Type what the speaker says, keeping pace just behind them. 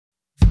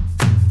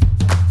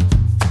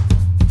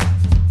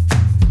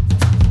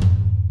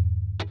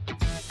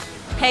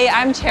Hey,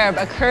 I'm Cherub,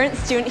 a current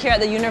student here at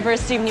the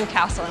University of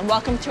Newcastle, and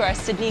welcome to our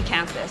Sydney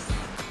campus.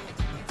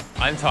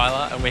 I'm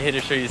Tyler, and we're here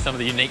to show you some of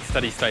the unique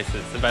study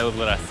spaces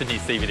available at our Sydney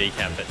CBD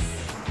campus.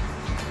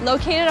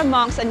 Located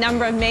amongst a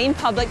number of main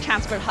public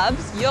transport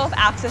hubs, you'll have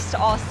access to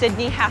all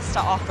Sydney has to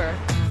offer.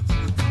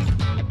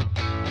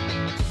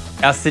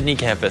 Our Sydney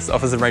campus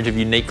offers a range of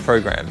unique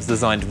programs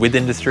designed with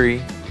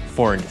industry,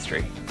 for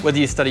industry. Whether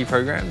you study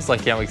programs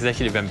like our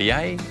Executive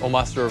MBA or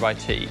Master of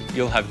IT,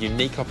 you'll have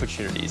unique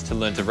opportunities to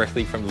learn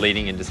directly from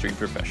leading industry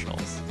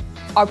professionals.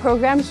 Our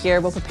program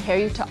here will prepare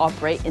you to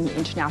operate in the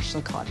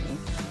international economy,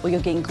 where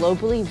you'll gain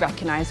globally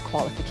recognized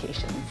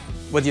qualifications.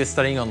 Whether you're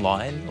studying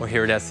online or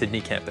here at our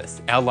Sydney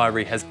campus, our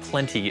library has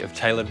plenty of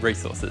tailored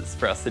resources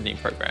for our Sydney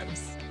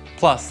programs.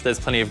 Plus, there's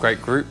plenty of great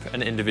group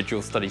and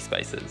individual study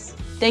spaces.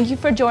 Thank you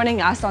for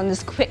joining us on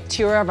this quick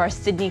tour of our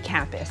Sydney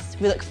campus.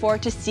 We look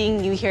forward to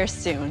seeing you here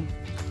soon.